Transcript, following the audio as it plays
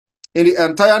In the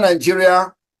entire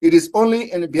Nigeria, it is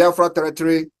only in the Biafra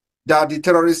territory that the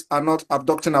terrorists are not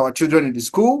abducting our children in the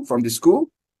school, from the school.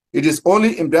 It is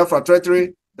only in Biafra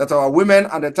territory that our women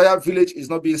and the entire village is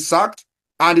not being sacked,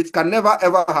 and it can never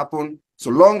ever happen so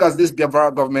long as this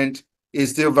Biafra government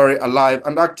is still very alive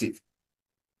and active.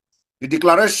 The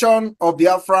declaration of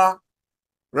Biafra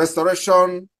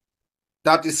restoration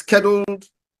that is scheduled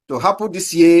to happen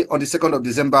this year on the 2nd of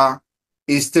December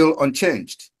is still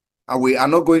unchanged, and we are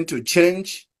not going to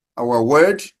change our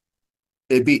word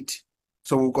a bit.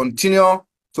 So we'll continue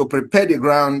to prepare the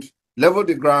ground, level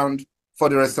the ground for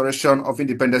the restoration of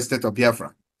independent state of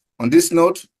Biafra. On this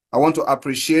note, I want to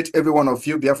appreciate every one of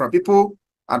you Biafra people,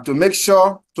 and to make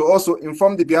sure to also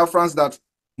inform the Biafrans that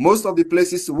most of the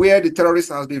places where the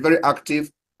terrorists has been very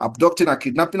active, abducting and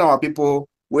kidnapping our people,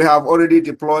 we have already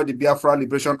deployed the Biafra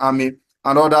Liberation Army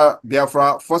and other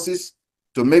Biafra forces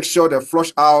to make sure they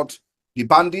flush out the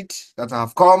bandits that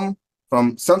have come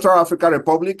from Central African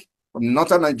Republic, from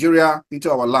northern Nigeria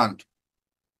into our land.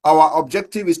 Our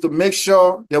objective is to make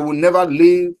sure they will never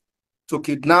leave to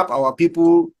kidnap our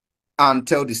people and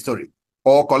tell the story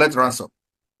or collect ransom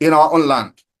in our own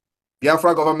land.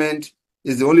 Biafra government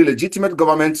is the only legitimate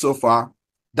government so far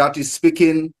that is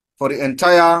speaking for the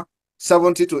entire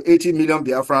 70 to 80 million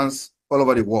Biafrans all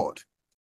over the world.